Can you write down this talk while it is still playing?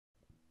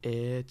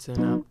It's an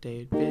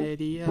update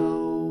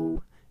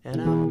video, an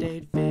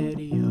update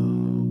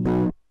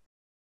video.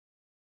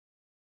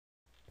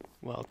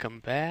 Welcome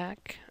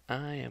back.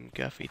 I am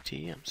Guffy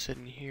T. I'm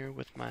sitting here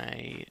with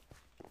my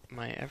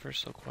ever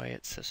so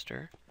quiet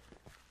sister.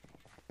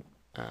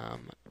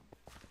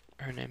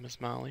 Her name is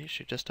Molly.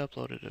 She just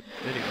uploaded a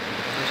video for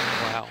the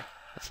first. Wow,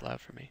 that's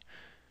loud for me.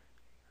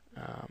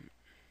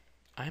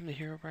 I'm the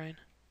hero, Brian.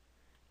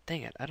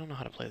 Dang it, I don't know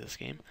how to play this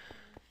game.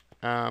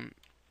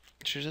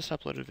 She just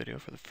uploaded a video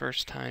for the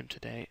first time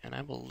today, and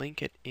I will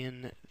link it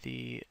in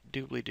the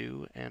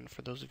doobly-doo. And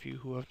for those of you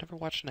who have never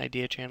watched an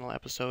Idea Channel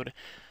episode,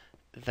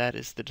 that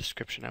is the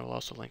description. I will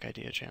also link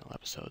Idea Channel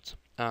episodes.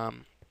 I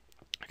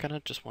kind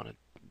of just want to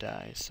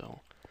die, so...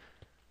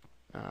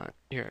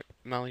 here,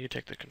 Molly, you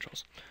take the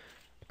controls.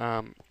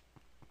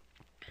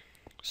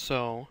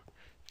 So,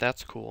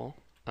 that's cool.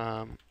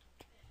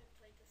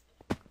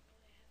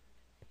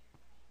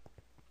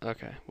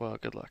 Okay, well,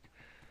 good luck.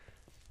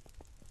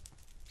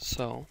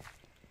 So,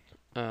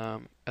 I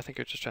think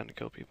you're just trying to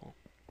kill people.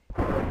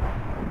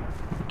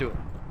 Do it.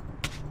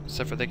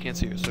 Except for they can't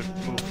see you, so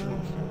move.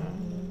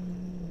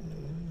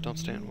 Don't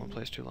stay in one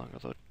place too long,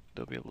 although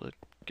they'll be able to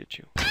get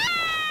you.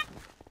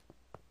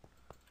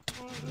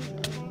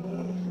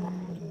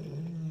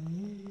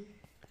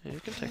 Yeah, you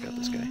can take out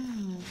this guy.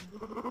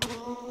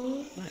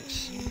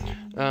 Nice.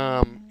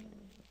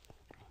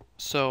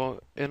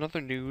 So, in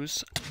other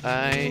news,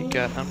 I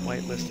got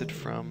unwhitelisted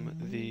from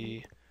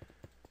the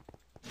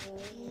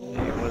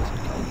what is it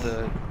called?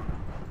 The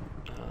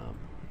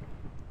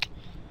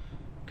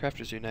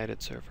Crafters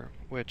United server,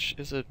 which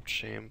is a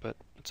shame, but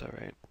it's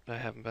alright. I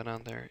haven't been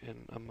on there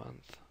in a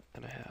month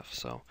and a half,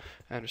 so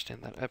I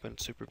understand that. I've been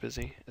super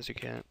busy, as you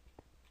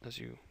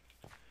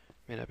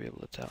may not be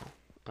able to tell.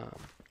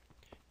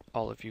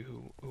 All of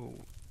you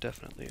who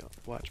definitely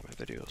watch my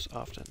videos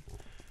often.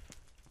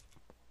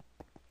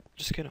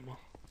 Just get them all.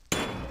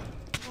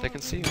 They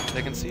can see you.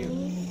 They can see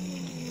you.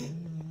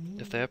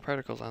 If they have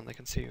particles on, they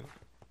can see you.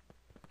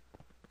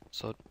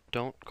 So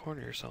don't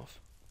corner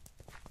yourself.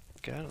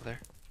 Get out of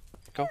there.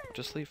 Go.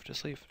 Just leave.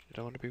 Just leave. You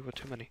don't want to be with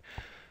too many.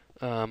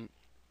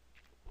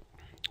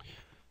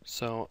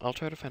 So I'll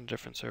try to find a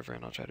different server,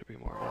 and I'll try to be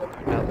more on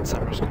there. Now that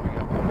summer's coming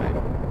up, I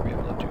might be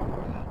able to do more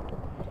of that.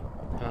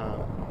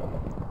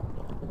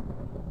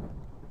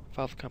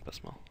 Follow the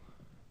compass, Mal.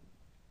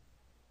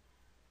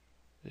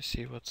 You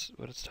see what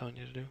it's telling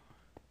you to do?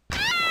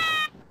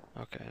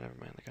 Okay, never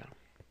mind, I got him.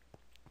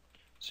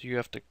 So you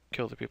have to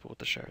kill the people with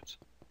the shards.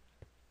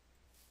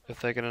 If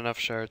they get enough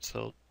shards,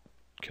 they'll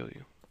kill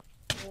you.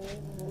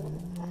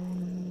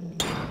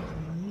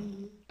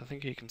 I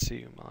think he can see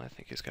you, Mal. I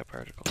think he's got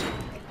particles.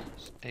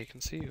 He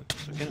can see you,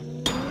 so get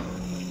him.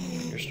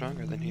 You're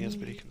stronger than he is,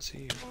 but he can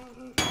see you.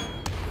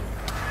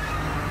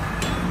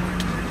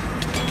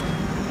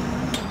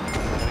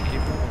 Gotta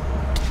keep moving.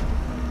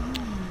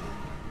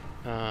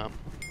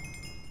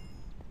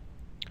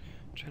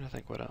 Trying to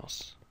think what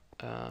else.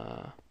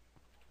 I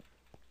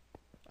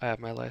have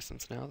my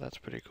license now. That's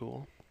pretty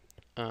cool.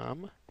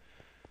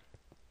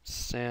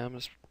 Sam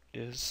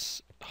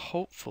is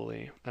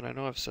hopefully, and I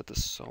know I've said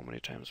this so many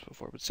times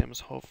before, but Sam is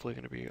hopefully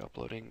going to be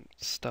uploading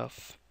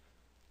stuff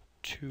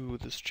to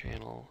this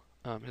channel,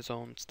 his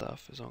own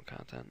stuff, his own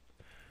content,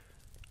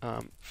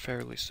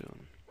 fairly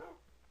soon.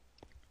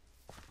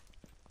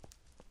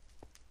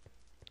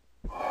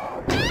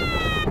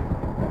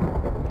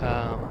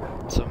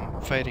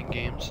 Some fighting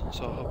games,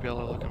 so I hope y'all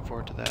are looking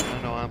forward to that.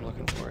 I know I'm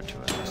looking forward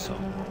to it, so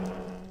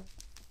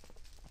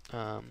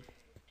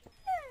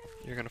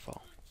you're gonna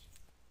fall.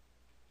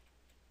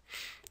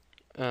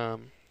 So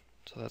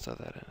that's how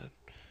that ended.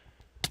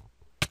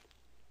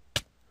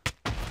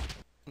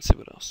 Let's see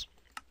what else.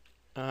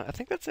 I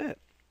think that's it.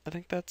 I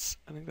think that's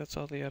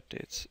all the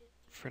updates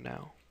for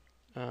now.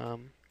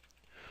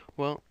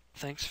 Well,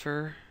 thanks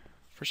for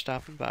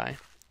stopping by.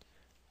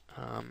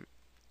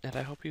 And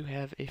I hope you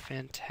have a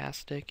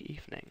fantastic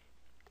evening.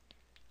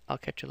 I'll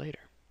catch you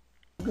later.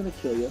 I'm gonna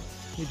kill you.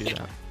 You do that.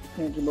 You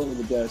can't jump over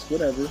the desk.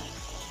 Whatever.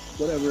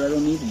 Whatever, I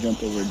don't need to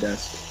jump over a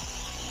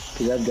desk.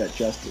 Because I've got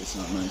justice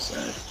on my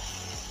side.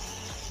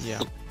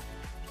 Yeah.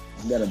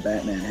 I've got a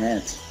Batman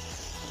hat.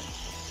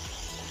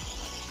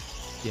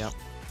 Yep.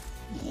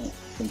 I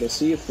think I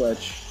see you, Fletch.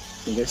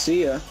 I think I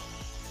see you.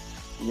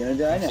 You're gonna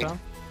die now. So?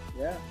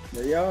 Yeah,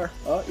 there you are.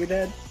 Oh, you're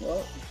dead.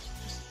 Oh,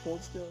 just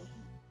hold still.